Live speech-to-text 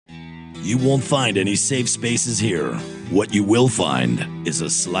You won't find any safe spaces here. What you will find is a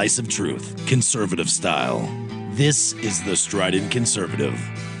slice of truth, conservative style. This is the Strident Conservative.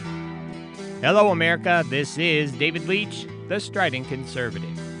 Hello, America. This is David Leach, the Strident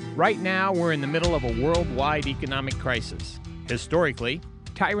Conservative. Right now, we're in the middle of a worldwide economic crisis. Historically,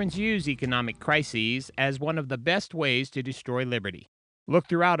 tyrants use economic crises as one of the best ways to destroy liberty. Look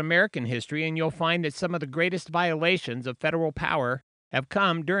throughout American history and you'll find that some of the greatest violations of federal power have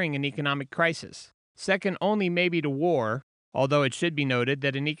come during an economic crisis. Second only maybe to war, although it should be noted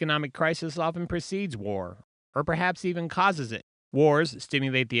that an economic crisis often precedes war, or perhaps even causes it. Wars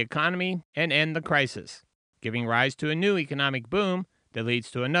stimulate the economy and end the crisis, giving rise to a new economic boom that leads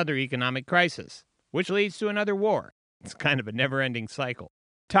to another economic crisis, which leads to another war. It's kind of a never-ending cycle.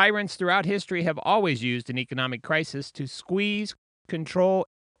 Tyrants throughout history have always used an economic crisis to squeeze, control,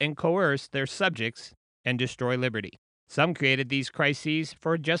 and coerce their subjects and destroy liberty. Some created these crises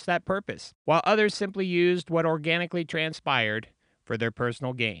for just that purpose, while others simply used what organically transpired for their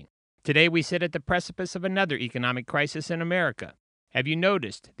personal gain. Today we sit at the precipice of another economic crisis in America. Have you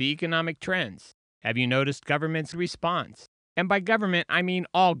noticed the economic trends? Have you noticed government's response? And by government, I mean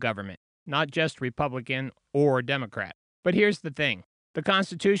all government, not just Republican or Democrat. But here's the thing. The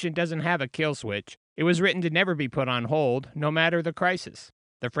Constitution doesn't have a kill switch. It was written to never be put on hold, no matter the crisis.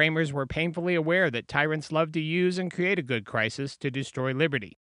 The framers were painfully aware that tyrants love to use and create a good crisis to destroy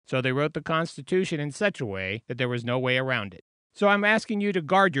liberty. So they wrote the Constitution in such a way that there was no way around it. So I'm asking you to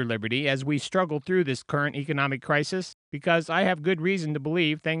guard your liberty as we struggle through this current economic crisis, because I have good reason to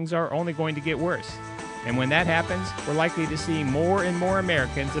believe things are only going to get worse. And when that happens, we're likely to see more and more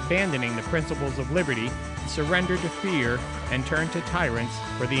Americans abandoning the principles of liberty, surrender to fear, and turn to tyrants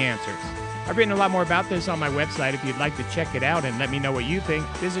for the answers. I've written a lot more about this on my website. If you'd like to check it out and let me know what you think,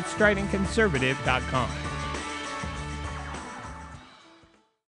 visit stridentconservative.com.